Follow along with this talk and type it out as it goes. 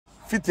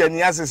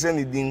fitani asese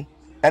ni din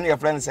and your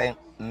friend say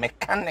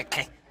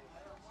mechanic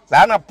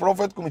na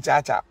prophet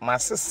kumichacha ma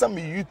sesa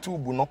me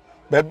YouTube no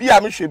ba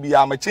bia me hwe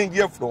bia ma change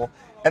afro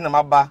and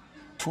ma ba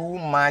too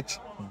much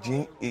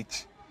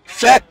GH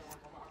hwe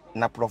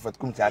na prophet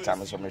kumichacha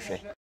me so me hwe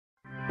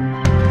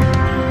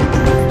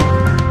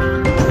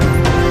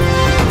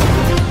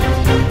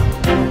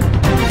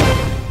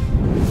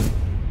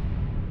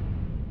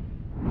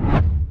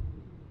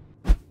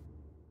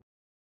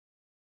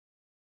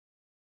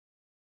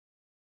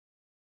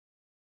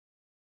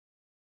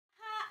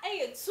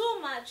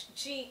too much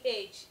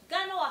GH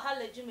Ghana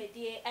wahala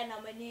jumedie and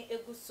amani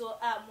eguso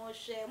a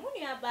moshe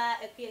munuaba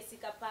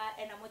ekiesikapa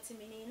and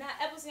amotimini na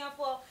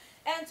ebusiafo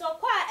ento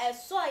kwa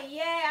eso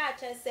ye a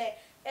chese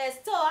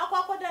still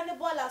akwakoda ne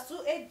bola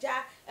su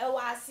eja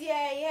wase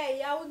ye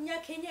ya unya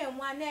kenya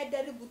mu ana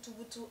edere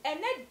butubutu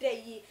ene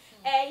deyi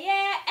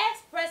ye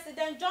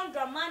ex-president John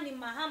Dramani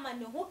Mahama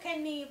ne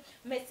hokani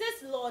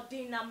Mrs.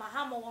 Lordina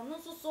Mahama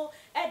wonu so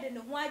ede ne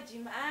ho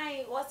agim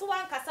ai wose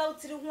wan kasa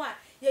utiri ho a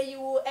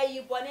yeyiwo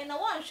eyibone na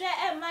won hwe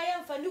ema ye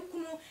mfa ne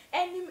kunu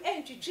enim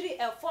entwitwiri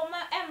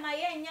efoma ema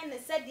ye nya ne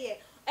sede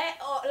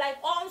like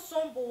on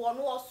sombo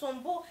wonu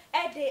osombo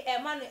ede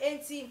ema no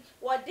enti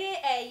wode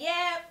ye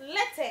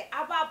letter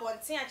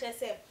ababonten a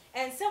chese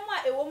ensem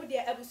a ewom de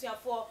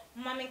abusuafo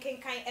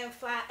mamenkenkan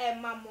emfa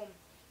emamom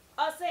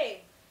or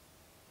say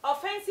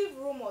offensive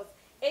rumors.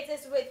 It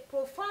is with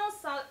profound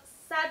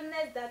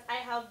sadness that I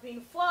have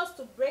been forced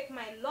to break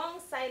my long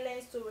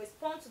silence to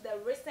respond to the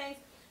recent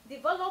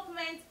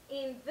developments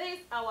in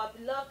this our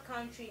beloved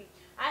country.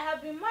 I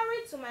have been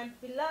married to my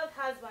beloved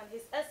husband,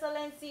 His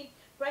Excellency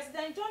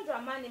President John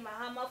Dramani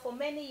Mahama, for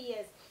many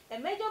years, a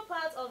major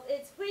part of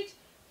it which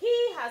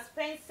he has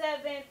spent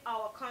serving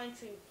our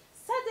country.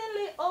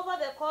 Suddenly, over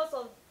the course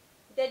of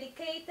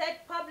dedicated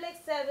public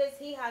service,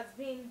 he has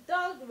been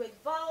dogged with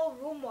vile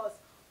rumors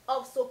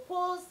of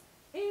supposed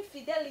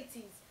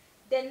infidelities.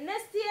 The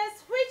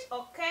nastiest which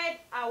occurred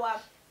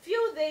our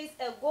few days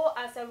ago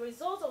as a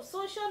result of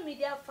social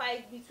media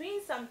fight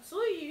between some two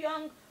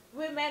young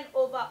women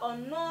over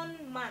unknown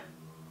man.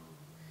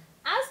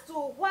 As to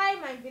why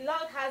my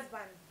beloved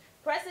husband,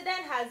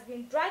 President, has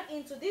been dragged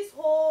into this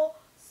whole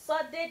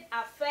sordid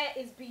affair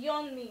is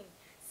beyond me.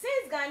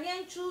 Since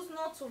Ghanaians choose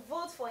not to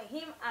vote for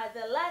him at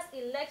the last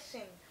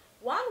election,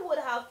 one would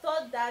have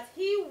thought that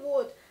he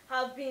would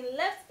have been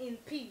left in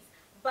peace.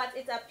 But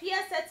it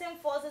appears certain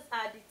forces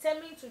are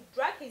determined to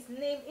drag his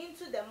name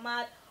into the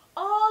mud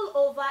all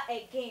over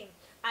again.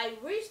 I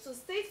wish to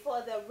state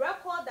for the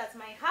record that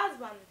my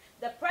husband,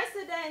 the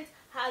President,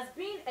 has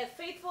been a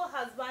faithful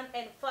husband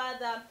and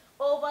father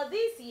over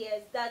these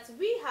years that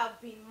we have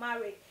been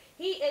married.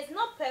 He is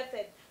not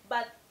perfect,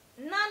 but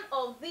none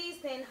of these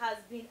things has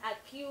been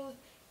accused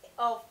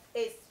of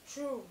is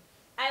true.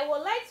 I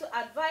would like to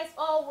advise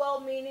all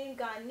well-meaning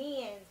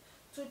Ghanaians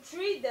to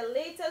treat the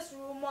latest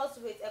rumors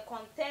with a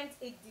contempt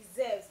it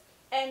deserves,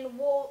 and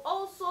will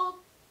also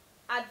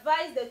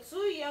advise the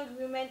two young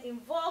women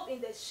involved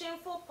in the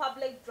shameful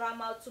public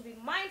drama to be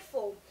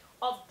mindful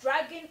of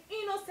dragging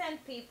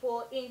innocent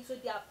people into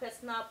their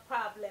personal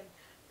problem.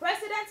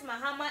 President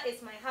Mahama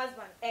is my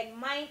husband and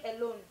mine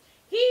alone.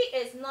 He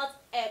is not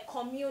a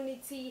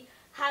community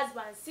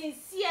husband.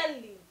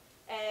 Sincerely,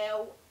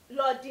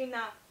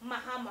 Lordina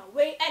Mahama.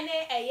 We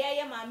ene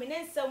eyeye mame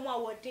ne nsem a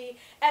wode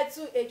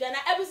etu edwana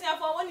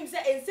ebusuafo wonim se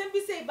ensem bi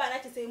se ba na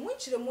chese mu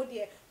chire mu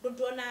de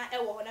dodo na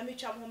ewo ho na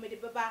metwa mo me de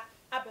beba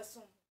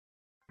abesom.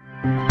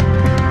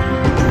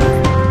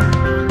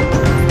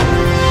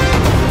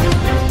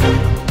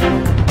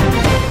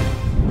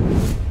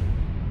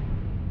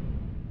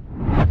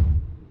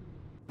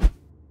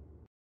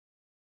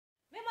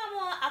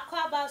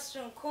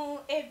 Strunkun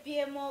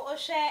ebiemo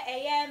oshe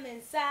eye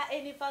mensa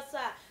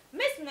enifasa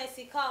Miss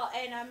Mexico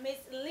and Miss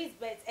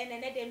Elizabeth and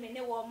another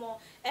mene womo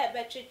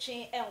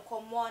ebetwetwe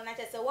enkomo na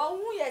chese wo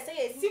hu ye se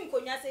ye sim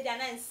konya se dia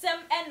na nsem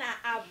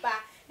na aba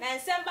na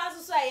nsem ba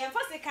so ye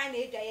mfase kan na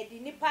edwa ye di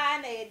nipa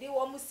na ye di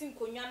wo mu sim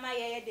konya ma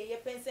ye de ye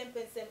pensem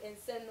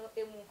ensem no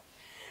emu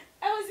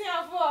ewusi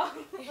afo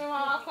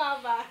mama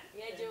kwaba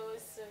ye je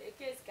so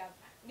ekeskap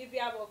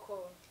bibia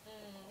boko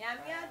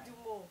nyame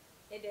adumo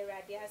e de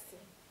radiase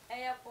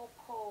eya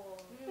boko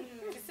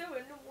se we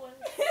no won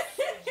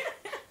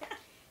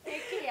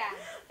ekia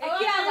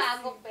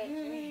ba gope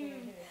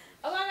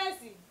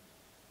obanasi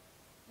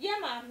ye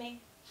mame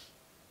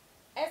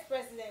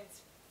ex-president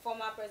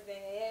former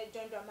president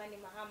John Dramani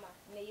Mahama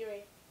ne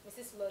yire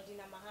Mrs.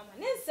 Lordina Mahama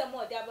ne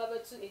nsemo de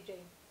ababetu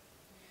edwen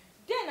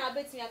den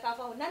abetumi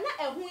akafa ho na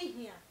ehu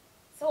hia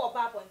se wo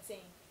ba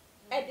bonten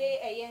e de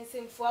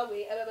eyensemfo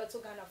awe ebebetu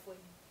Ghana fo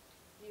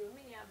ni yo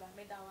mini aba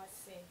meda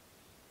wase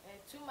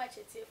too much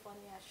etie for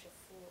ni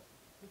ashefo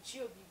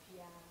bichi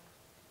obibia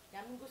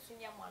ya mungu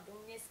sunya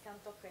mwadom ne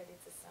scanto credit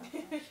sa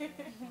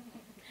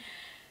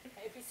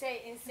if you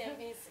say insem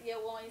ye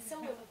won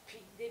insem we pi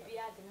de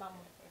bia de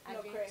mamo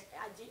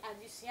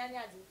adi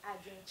sunya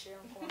adi nchire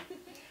nko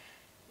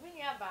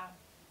mini aba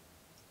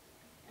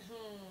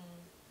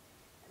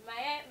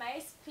my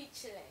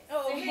speechless.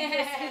 Oh,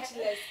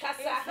 speechless.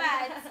 Kasa. In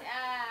fact,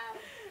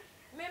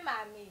 Me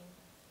mami.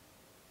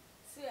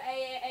 So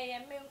I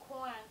am men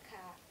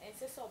kwanka and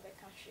say so be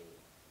country.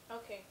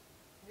 Okay.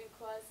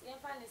 Because in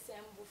fan is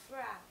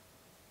mbufra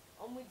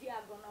omudi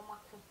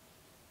agonomako.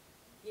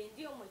 Ye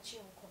ndi omochi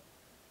nko.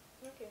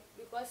 Okay.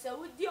 Because I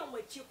would deal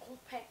with you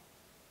compare.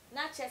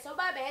 Not just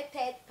about a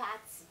third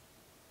party.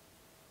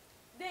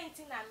 Then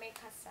thing I make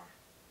us.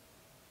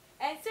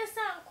 And say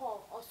some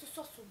call or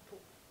so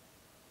simple.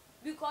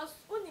 Because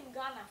unim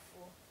Ghana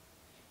for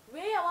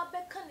where our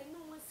beckon and no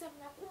one said,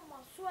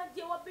 so I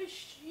dear what be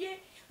she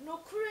no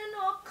crane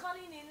or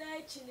cunning in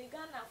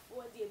Ghana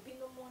for the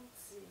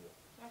Binomonti.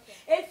 Okay.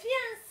 If you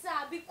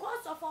answer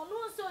because of our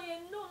no so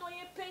you know no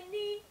your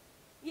penny,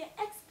 your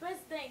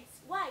ex-president's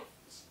wife.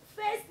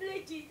 First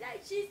lady,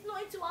 like she's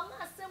not into a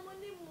mass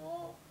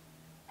anymore.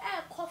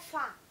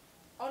 Coffee.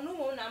 Oh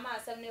no, na ma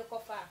asem ne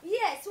kofa.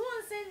 Yes,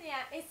 one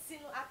senior it's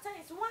at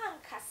times one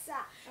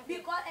kasa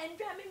because and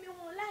me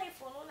who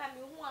life on na me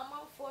who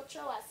amount for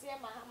chow as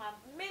Mahama.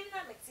 Me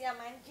na me tia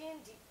man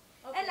jendi.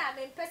 And I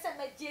mean person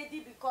me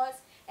JD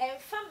because and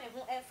family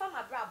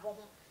brabo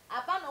ho.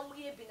 Aba no mu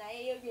ye bi na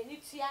ye ni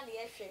tua na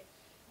ye hwe.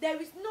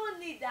 There is no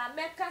need that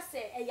make us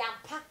say e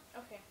yampa.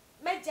 Okay.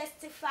 Me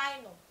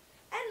justify no.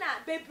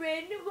 Ena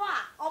bebre ni wo a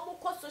omo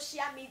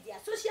social media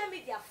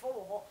for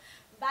ho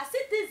but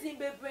citizen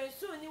bebre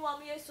so ni wo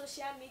me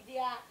social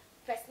media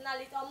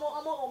personality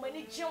omo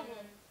ni jom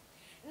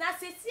na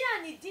sesi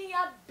ani din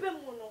ya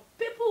bemu no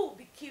people will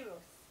be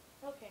curious.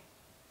 Okay.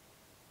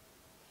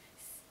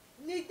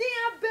 Ni din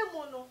ya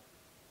bemu no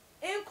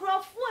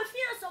enkrofo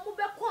afianso mo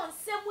be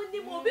konsem ni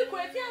mo bi ko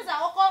afianso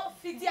akọ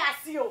fiti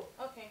ase o.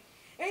 Okay.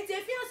 Enti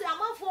afianso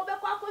amanfo be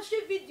kwa akọ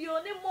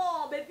video ni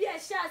mo baby a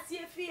sha ase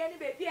afi ni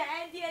baby a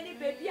endi ni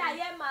baby a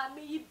ye ma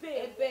me yibe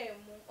Ebe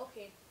mu.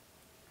 Okay.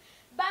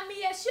 Ba me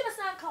ye sure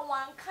san ka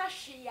wan ka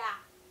hwea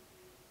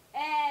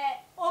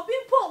obi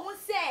po mu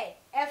se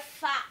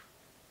efa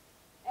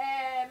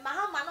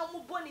Mahama no mu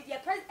boni the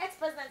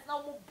ex-president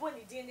no mu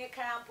boni di ne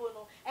karampo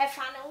no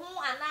efa ne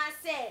ho ana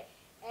se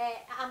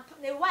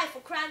ne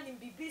wife crying in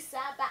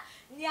bibisa ba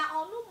nia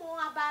onu mo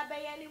aba be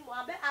ye ni mo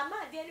abe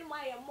ama de ni mo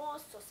aye more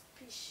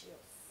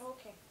suspicious.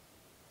 Okay.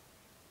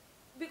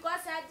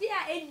 Because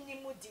idea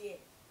enimu de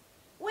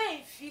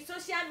when fi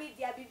social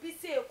media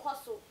bibisa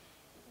ekoso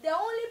the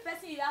only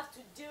person you have to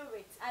deal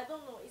with, I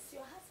don't know, is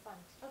your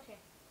husband. Okay.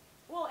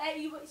 Well,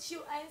 she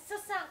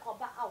Sasan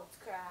koba out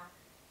kra.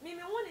 Me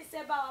woni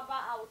se ba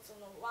out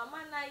no. Wa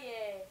mana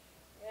ye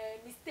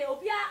Mr.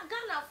 Obia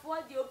Ghana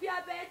for the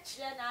Obia be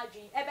kire na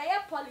adwin. E be ye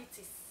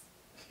politics.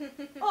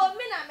 Oh,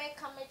 me na me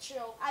come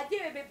true. I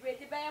dey be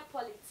be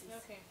politics.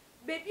 Okay.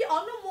 Baby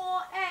onu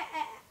mo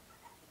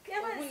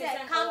Kevin say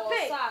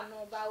campaign.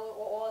 No ba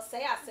or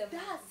say asem.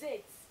 That's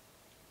it.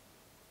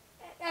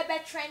 E be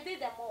trendy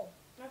them all.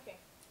 Okay.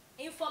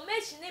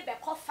 Information be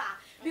cover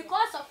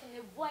because of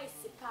the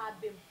voice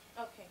bim.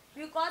 Okay.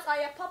 Because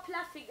I a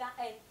popular figure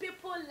and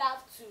people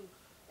love to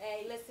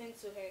listen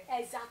to her.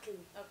 Exactly.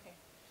 Okay.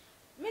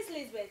 Miss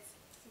Elizabeth.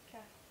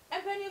 Sika.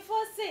 And when you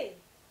first say,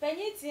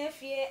 penny tie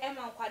fie e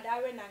man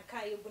kwadare na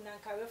nka yebu na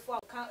nka refo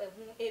kan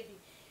ehun ebi.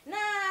 Na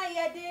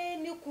ye de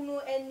ni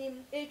kunu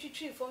enim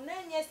etwitwi from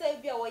na nye say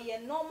bia wo ye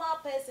normal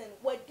person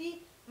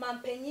wadi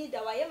mampanyi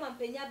da wa ye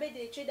mampanyi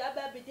abede twe da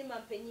ba bedi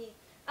mampanyi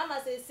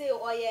ama say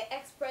or ye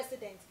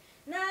ex-president.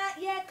 Na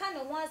ye ka ne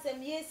ho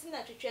asem ye si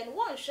na twetwe no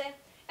won hwe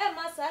e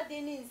ma sa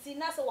de ni nsi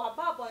na se wa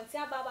ba bonti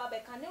ababa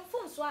be ka ne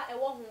mfomso a e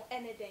wo ho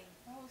eneden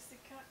o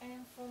sika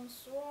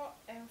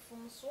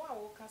enfomso a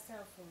wo ka se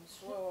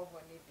enfomso wo ho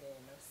ne de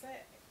no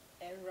se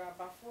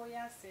enrabafo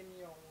ya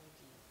semi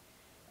onwudi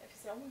e fi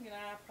se wo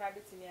nyina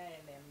private ni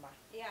aye ne ma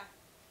yeah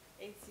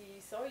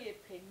enti so ye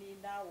peni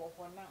na wo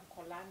ho na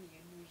nkola na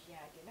yenu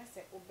hia de na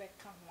se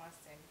obeka ho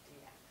asem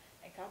de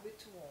a enka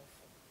betu wonfo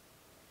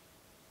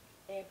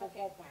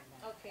bobo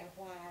bana okay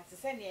wa se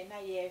se ne na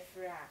ye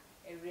fra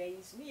e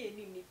raise me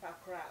eni nipa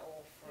kra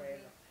o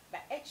frɛ no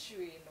but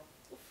actually no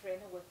o frɛ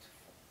no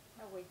watufo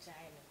na we gyan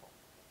ne ho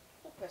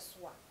o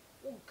peso a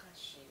o nka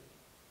hwe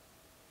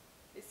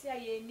esi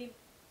aye ni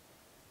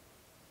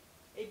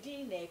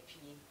edin na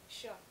apie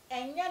sure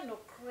enya no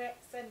kre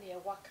se ne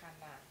waka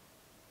na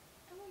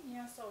e wo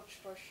nya so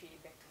tworo hwe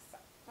be kasa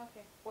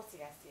okay what you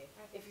say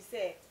if you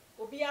say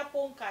obi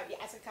aponka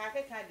asika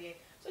keka de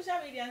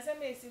social media nse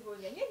me esi go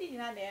nya di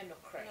nyina na no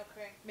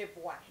kre me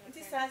boa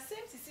nti sa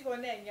same sisi go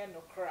na enya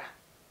no kra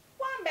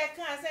one be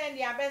kan say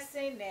ndi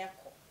abesen na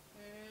eko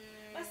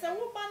asa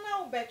wo ba na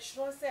wo be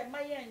tworo say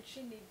maye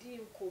ntwe ne di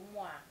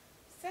nkomu a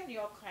se ne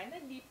okan na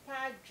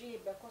nipa dwe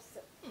be ko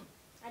se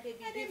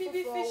ade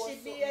bibi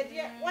fish bi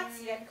ade what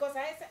here because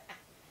I say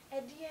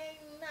ade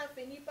na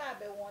fe nipa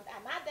be won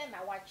another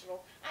na watchro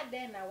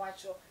aden na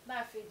watchro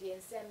na fe di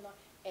ensem no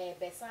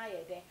besa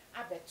ye den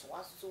abeto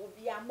aso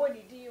bi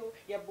amboni di o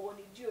ye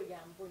boni di o ya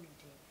amboni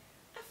di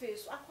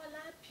afeso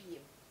akwala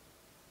apiem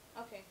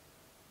okay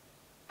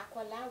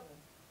akwala wo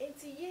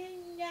enti ye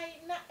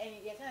nyai na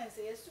ye kan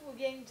say yesu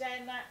ye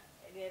njai na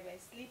the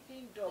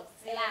sleeping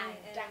dogs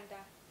and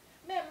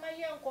me ma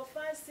ye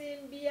nkofa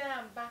sem bia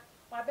amba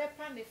wa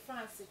bepa ne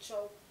fans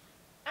chow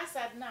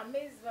asad na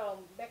Mzbel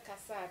be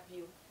kasa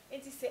bio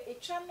enti se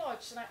etwa na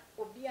ochna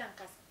obi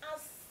ankas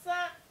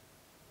asa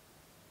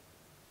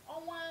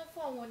onwa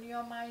fa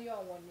wonioma ye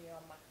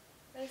wonioma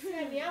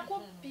enti ne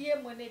akopie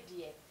mo ne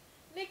de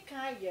ne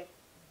kan ye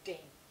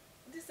den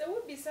enti se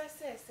wo bisa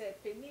se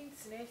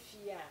penint na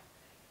fie a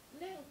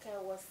ne nka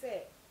wo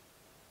se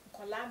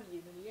kolam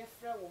ye no ye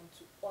fra won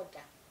to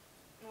order.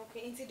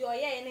 Okay, into the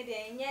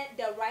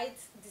the right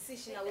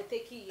decision I will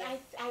take it. I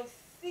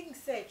think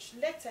such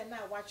letter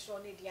now watch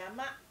on it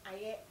ama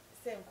aye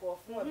senko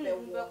for be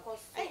wo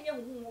anye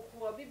hu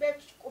ko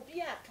obi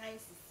a kan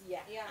sisi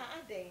a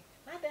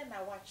aden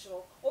na watch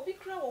obi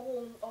kra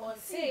wo on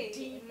say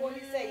di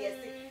police say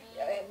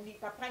yes ni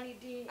papa ni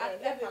di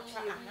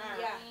papa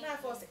na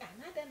for say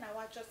aden na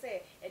watch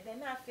say e den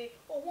na afi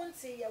o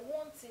wonte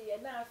ye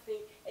na afi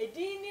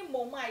edin ni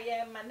mom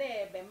aye ma na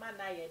ebe ma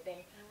na ye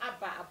den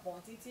aba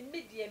abonti ti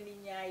media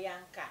minya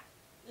yanka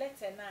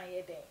letter na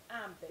ye den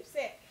ambe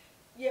say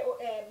ye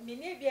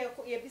mini bia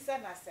ye bisa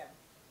na sem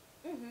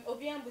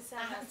obi an bisa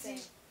na sem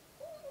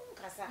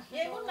kasa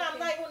ye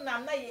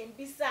unam na ye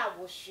bisa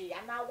wo hwe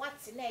ana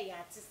wate na ye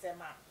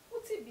atesem a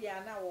uti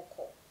bia na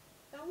wokọ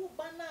na wo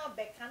ba na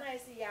beka na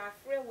ese ya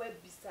afre wa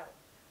bisa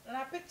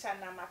na picture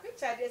na ma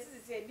picture dey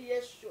sisi bi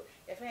ye show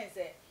ye friend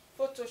say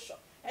photoshop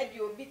e di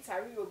obi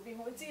tari obi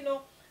ho you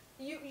know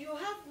you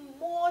have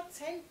more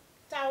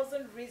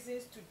 10,000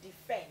 reasons to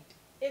defend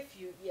if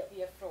you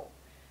from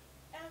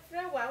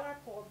afre wa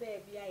po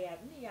baby ya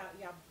ni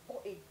ya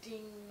bo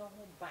edin no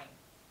ho ban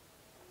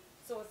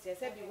so say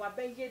be wa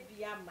ba ye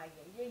bia ma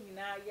ye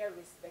nyina ye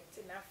respect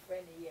na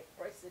friend ye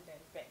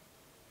president pen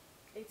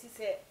it is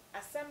a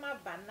asema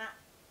bana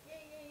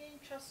ye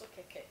ntwa so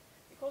keke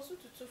because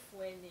ututu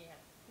fu ani a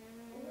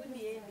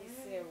uni e bi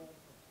se o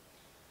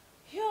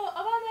yo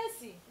aba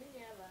mercy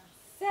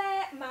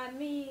say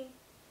mami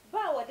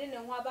ba wode ne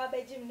ho aba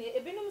bagim ne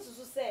ebinum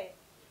susu say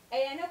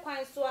eye ne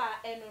kwan so a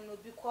eno no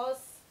because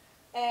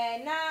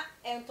na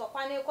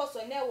entokwane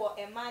koso na wo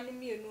ema ne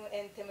mienu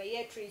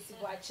entemaye Tracey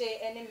Boakye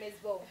ene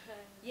Mzbel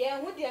ye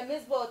hu de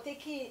Mzbel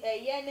taking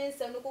ye ne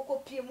nsem no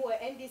kokopie mu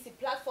NDC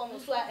platform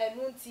so a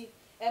enu nti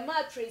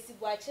ema Tracey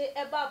Boakye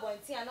eba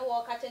abonti ana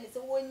wo ka che ne se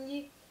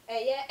wonyi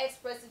ye ex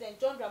president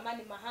John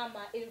Dramani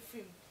Mahama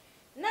enfim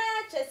na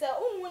chese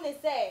unhu ne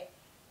se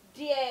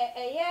de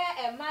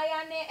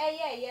emaya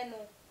ne ye no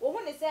wo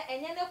hu ne se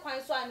enye ne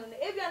kwan so anu no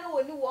ebia no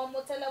woni wo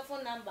mo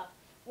telephone number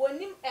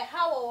wonim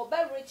how we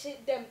reach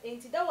them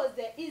and that was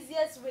the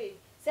easiest way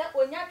say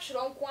onya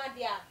twro nko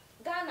ade a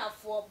Ghana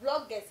for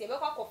bloggers ye be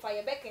kwakofa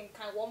ye be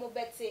kenkan wo mo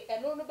bete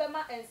eno no be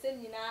ma ensem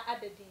nyina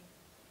adadin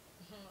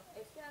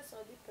efias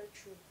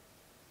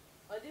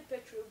odi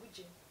petrol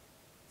guje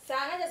sa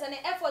na just an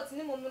effort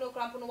ni mo no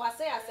krampo no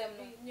wase asem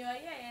no ni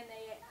oye na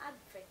ye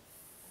advert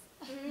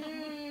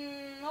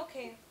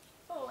okay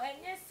oh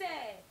enye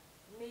say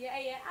me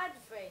ye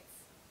advert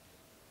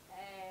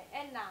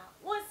na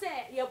won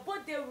say your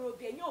body will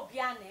be any obi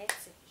ana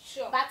ete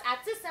sure but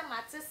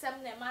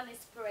atisem na man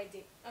spread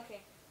it okay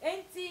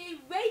enti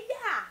we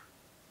ya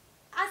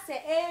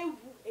ase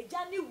ewu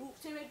ejani wu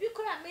so we bi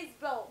kora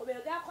Mzbel obi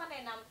ga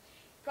kona na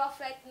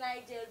prophet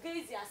Nigel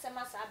Gazi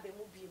asema sa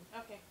abemu bi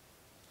okay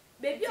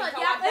baby o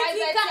dia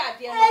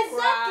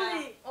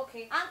exactly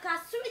okay anka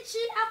switch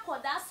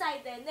akọ that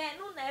side then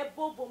no na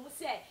ebobo mu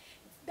say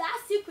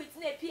that secret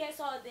na PS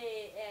or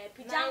the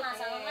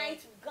pajamas and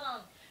night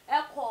gown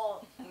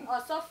echo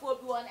osofo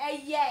bi won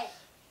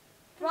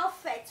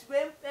prophet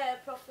when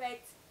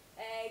prophet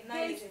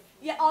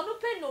yeah onu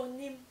pe no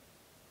nim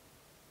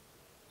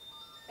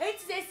enti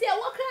say see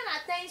what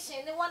kind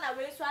attention they want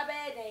away so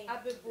abeden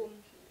abebom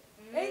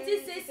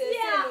enti say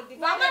see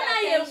mama na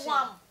ye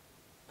wam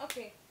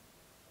okay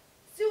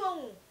see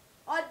won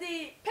or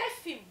the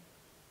perfume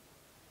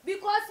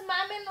because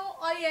mama no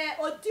oye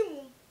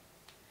odimu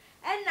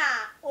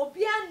ena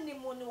obi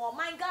animu ni wo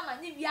man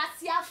Ghana ni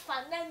wiase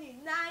afa na ni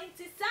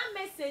 90 some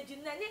message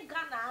na ni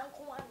Ghana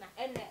anko ana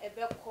ena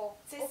ebeko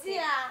sisi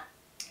a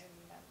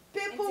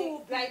people will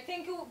be like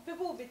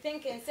people will be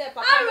thinking say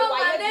papa no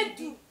why you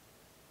do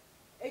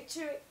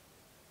echire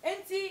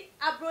enti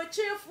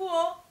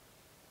abrochefo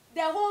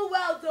the whole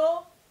world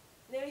though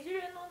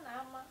Nigeria no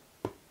na ama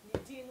ni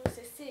di no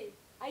say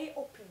I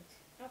opened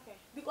okay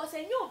because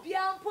enye obi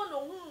ampo no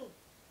hu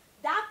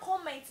that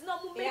comment no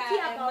mu make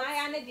about my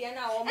ane de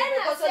na o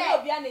because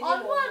obi ane ni mo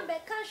on be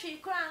country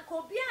kran ko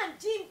obi an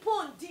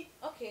jimpo ndi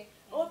okay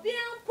obi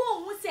ampo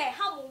hu say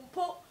ha mo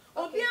mpo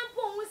obi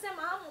ampo hu say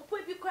ma ha mo mpo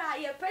bi kra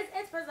ye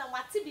president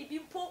wati bibi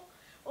mpo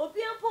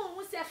obi ampo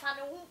hu say fa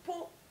ne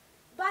mpo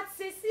but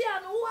say see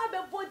an who have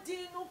a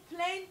body no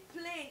plain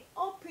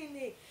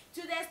opening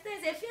to the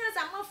extent if you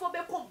am for be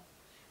come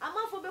and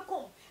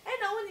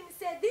I want him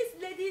say this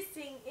lady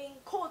sing in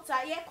court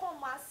ye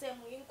come asem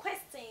in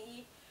question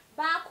yi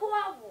ba ko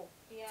awo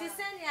ti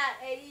senya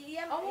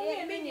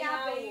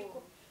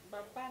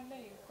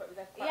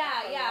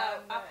yeah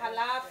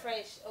akala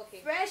fresh okay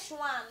fresh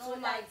one so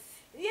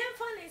nice yen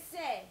funny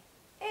say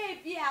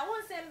bia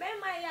won say be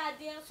my ya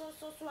de so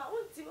a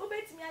unti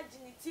obetimi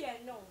aginiti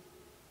eno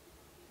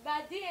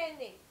ba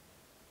DNA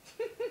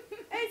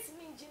it's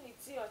mean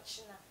giniti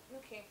ochina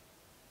okay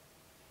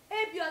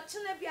ebi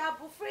ochine bi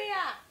abofre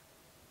a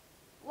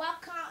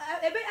waka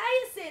ebe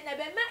I say na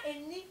be ma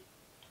eni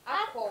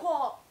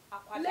akọ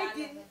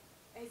lady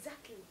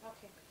exactly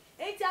Okay.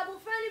 enti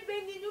abofra ni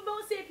be ni nu be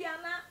o say bia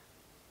na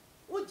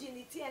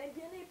ujiniti ani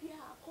bia na bia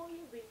akọ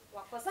yewe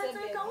Wakose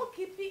but can we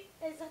keep it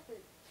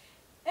exactly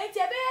enti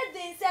ebe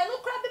dey say no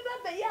cry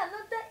people be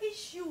another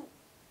issue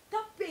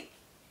topic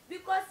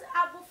because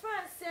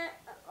abofra say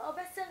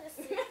obesen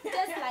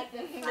just like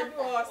the fact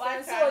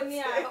One so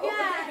near.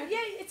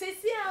 yeah it's a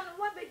see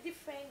what be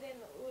different than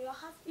your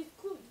husband it's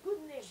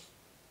good name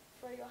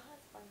for your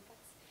husband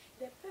but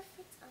the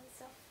perfect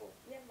answer for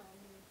your man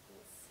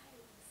is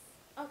silence.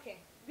 Okay.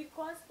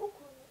 Because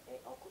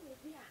okunu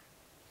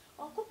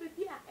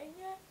bia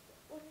enye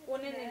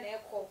One in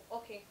echo.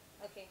 Okay.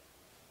 Okay.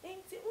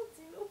 enti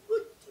uti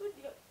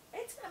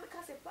enti na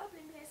make say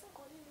problem is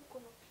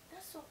kono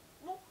that's all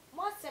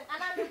more sem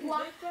ana me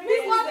bua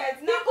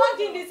Because na all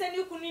this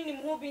any kunu ni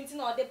mo binti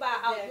na ode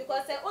ba out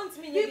because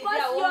ontimi nye bi a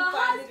your won fa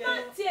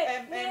husband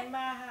tie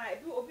ha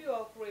obi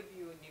okro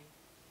bi onim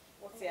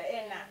what ya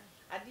na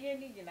ade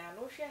ani gina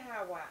no hwe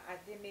ha wa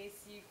ade na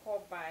esi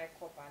koba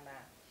na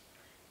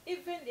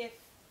even if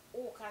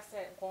o ka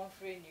say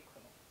konfre ni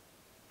kuno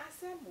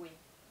asem we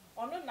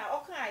ono na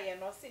oka aye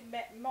no say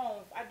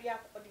month ade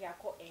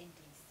akọ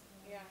NDC.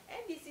 Yeah.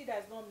 NDC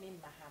does not mean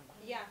Mahama.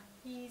 Yeah.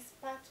 He is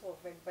part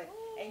of it, but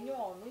and you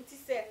all know to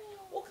say,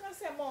 o can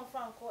say month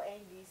fan call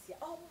NDC.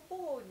 Oh,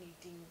 boni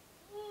ding.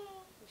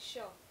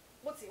 Sure.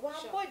 What's it? One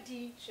Sure.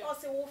 body. Sure. Or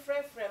say, oh,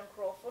 friend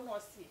Crawford, or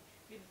see,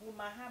 with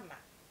Mahama.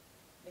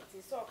 It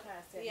is all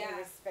can say, Yeah.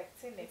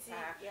 respecting it,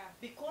 Yeah.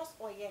 because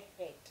or your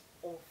head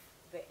of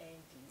the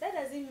NDC. That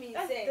doesn't mean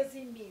That say.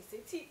 doesn't mean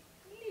say,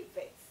 leave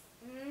it.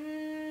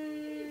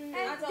 and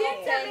At all.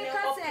 get tell me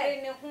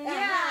Okay.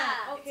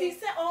 yeah Okay. He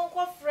said,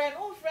 uncle friend,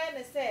 old friend,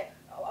 and said,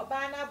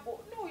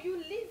 no, you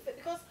leave it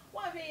because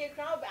one way you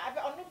crowd, I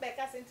don't back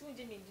us into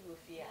Jimmy do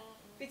fear.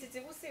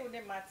 It will say with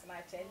the match,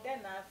 and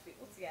then I feel,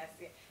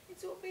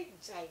 it will be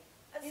jai.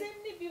 And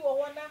same maybe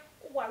one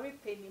worry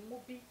penny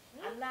movie,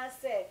 and I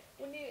say,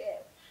 when you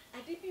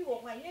I did be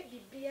one, you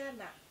be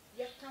Biana,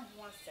 you can't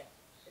once say.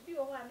 Be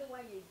one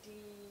why you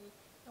did,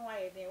 no,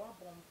 I they were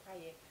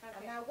bonfire,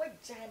 and I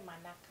went jai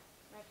manaka.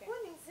 Okay.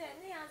 when he say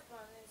ne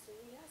husband so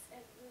he has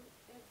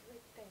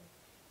everything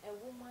a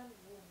woman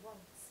will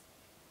want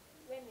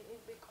when it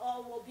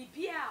or will be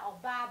bia or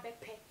ba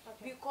bepe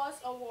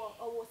because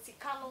or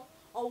sikano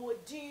or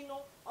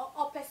dino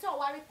or person or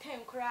worry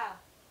 10 kra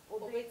or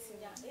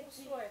betinya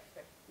It's so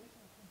effect.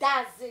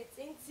 does it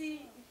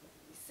into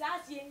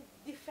such in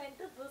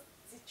defendable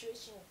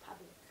situation in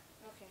public.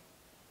 Okay.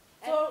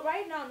 So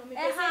right now no me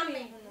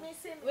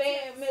say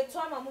we to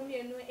ama mu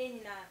mienu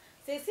enyina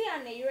say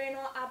and you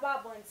know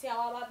aba bonti a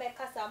wa be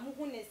kasa mu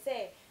hu ne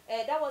say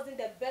that wasn't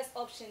the best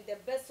option, the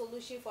best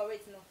solution for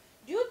it no.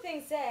 Do you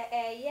think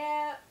say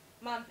yeah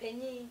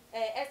mampanyi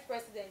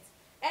ex-president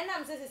and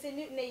I'm say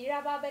ne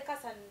yira ba be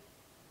kasa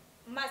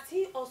must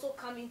he also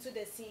come into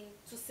the scene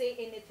to say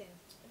anything?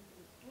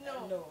 No,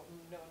 I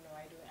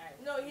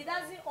don't. No, he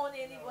doesn't own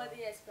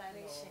anybody's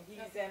explanation.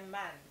 No, he's a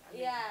man. I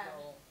mean, Yeah.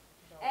 no.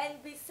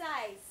 And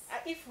besides,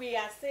 If we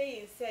are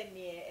saying, say,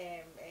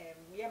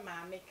 yeah,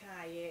 mamma,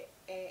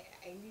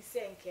 and you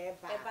say,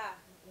 Eba.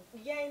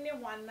 yeah,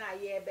 anyone now,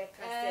 yeah,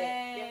 Becca,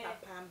 say,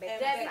 papa,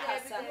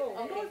 Becca, no,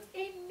 okay. not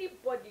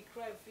anybody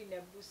crying in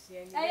a bush,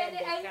 and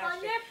and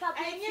on your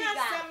public and figure, yes,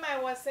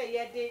 some was say,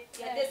 yeah, they,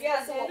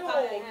 Yes, no,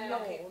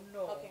 okay.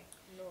 no, Okay.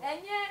 no.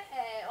 and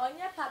on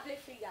your public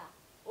figure,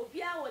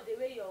 Obia or the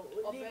way you're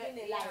living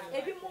a life.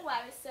 Every more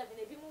worry 7,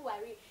 every more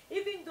worry.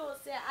 Even though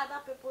say other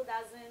people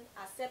doesn't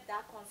accept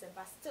that concept,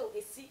 but still,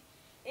 you see,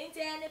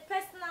 into any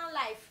personal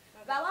life.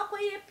 But what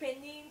could you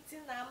penny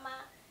to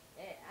Nama?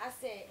 I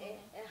say,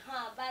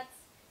 but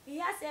he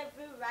has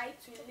every right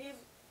to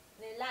live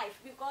the life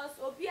because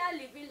Obia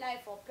living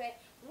life for pet.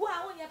 Who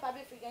are on your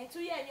public figure? 2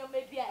 years, you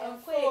may be a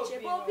coach.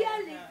 Obia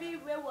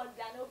living where one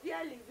done.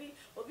 Obia living,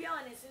 Obia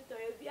on a center,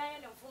 Obia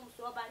and a phone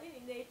so, but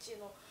in nature,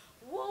 no.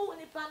 Who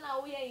ni pana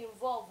we are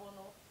involved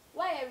no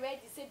why I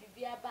ready say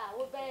bibia ba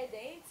we better the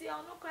ain't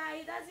no cry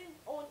he doesn't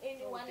own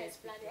anyone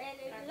explanation and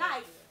in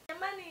life the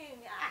money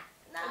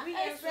now we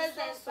are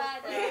president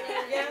father I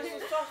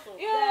mean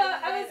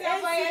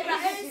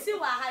see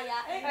what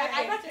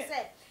I got to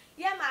say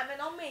yeah mama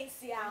no mean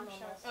see am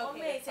no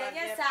mean say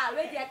yes sir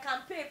we dey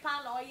campaign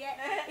pan or yeah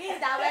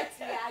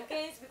indirectly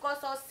against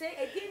because of say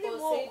e dey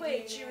more ko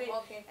echire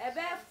e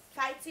be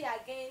fighting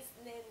against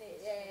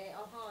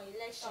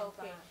election.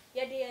 Okay.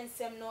 Yeah, the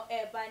ensem no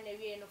eba na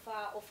wie no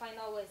fa o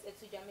final words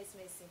etu James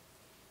Messi.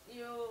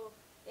 Yo,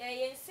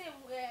 yeah, ensem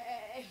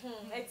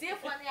e tie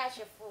for na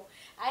ahwefo.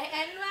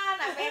 Enu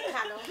na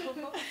meka no.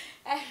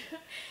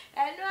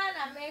 Enu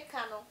na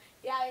meka no.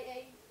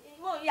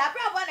 Ya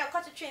bra bo na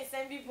ko to twen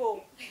ensem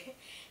bibo.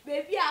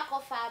 Baby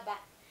akofa aba.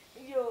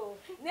 Yo,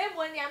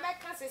 nebo ni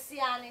ameka sesi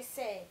ani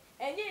say.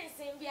 Enye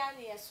ensem bia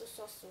na yeso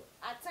so.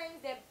 At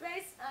times the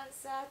best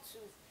answer to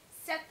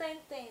certain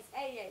things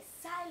yes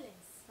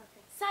silence.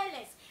 Okay.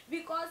 Silence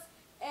because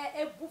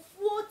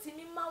ebufuo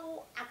timi ma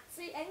wo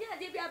acte enya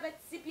de bia be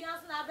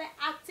tibians na be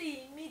acte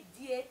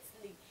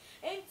immediately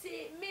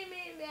enti me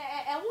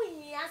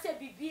ehunyi ase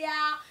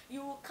bibia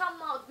you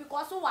come out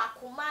because we are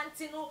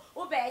commanding no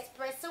we be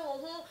expressing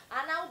wo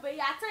and now be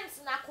at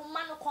times na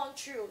command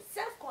control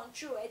self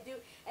control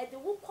e de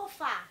wo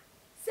kofa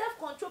self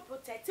control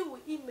protect your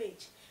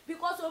image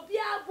because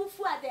obia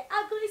bufu at the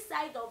ugly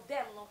side of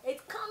them no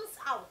it comes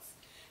out.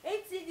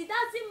 It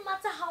doesn't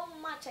matter how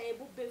much I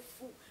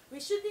befu. We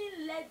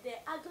shouldn't let the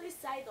ugly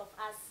side of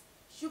us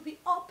should be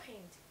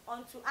opened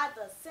onto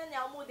others. Send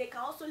they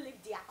can also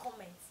leave their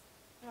comments.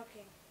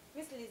 Okay.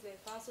 Miss Elizabeth,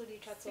 also the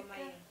chat on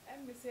my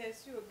and Miss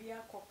you be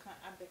a coca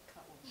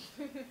abeka.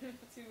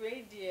 To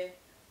wait dear.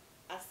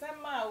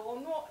 Asama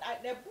no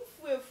at the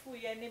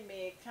bufu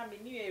enemy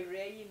coming near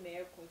ray in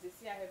there, because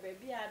see I have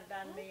baby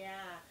done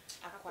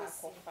aqua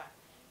cofa.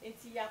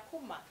 Into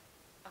Yakuma,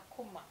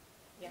 Akuma.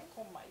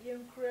 Yakoma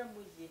yenkura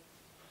mu ye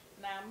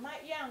na ma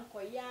yanko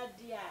ya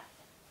dia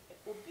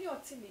obi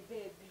oti ni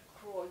baby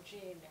kro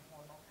dwen ne ho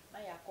no na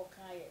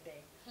yakoka ye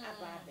den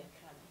aba be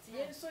kan ti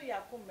yen so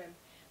yakomam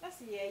na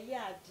se ye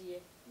ya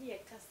ade ni ye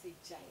kase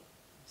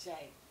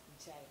jai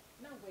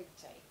na we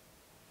jai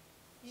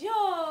yo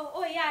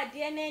oh ya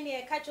ade na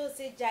ne ka cho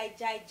se jai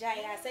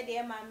I said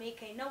e ma me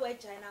kan na we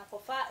jai na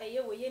kofa eye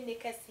wo ye ne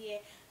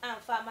kase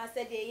amfa ma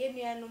said e ye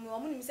nuanu mu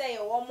omunim se ye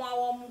wo mo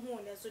awo mu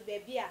hu ne so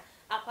baby a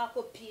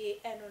akwa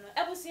eno no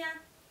ebusia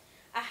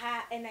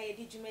aha ena ye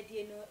di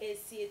dwumadie no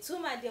esie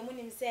tuma de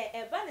munim se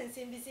eba ne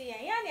nsem bi se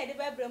yan ya na de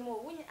bebra mu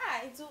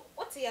wunya into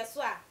ote ye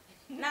so a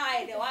now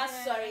I de was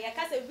sorry ya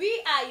kase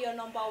we are your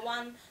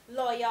 #1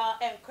 loyal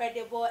and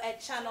credible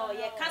channel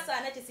ye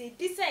kasa na to say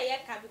this ye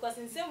can because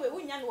in same way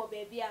wunya no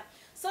baby a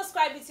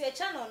subscribe to your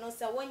channel no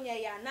se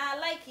wonya ya na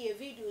like your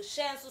video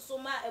share so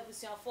ma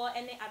ebusiafo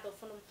ene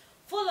adofo no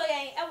follow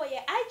yan ewo ye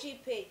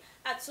IG page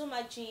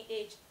 @tumagh_.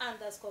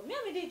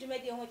 Me di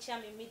dwumadi ho chia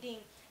me midin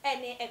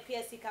ene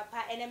ekwesika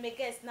pa ene me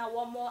guest na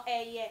one more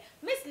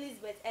Miss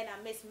Elizabeth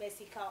and Miss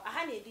Mercical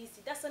aha na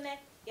edisi dasone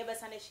ye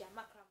besa na hia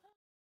makram.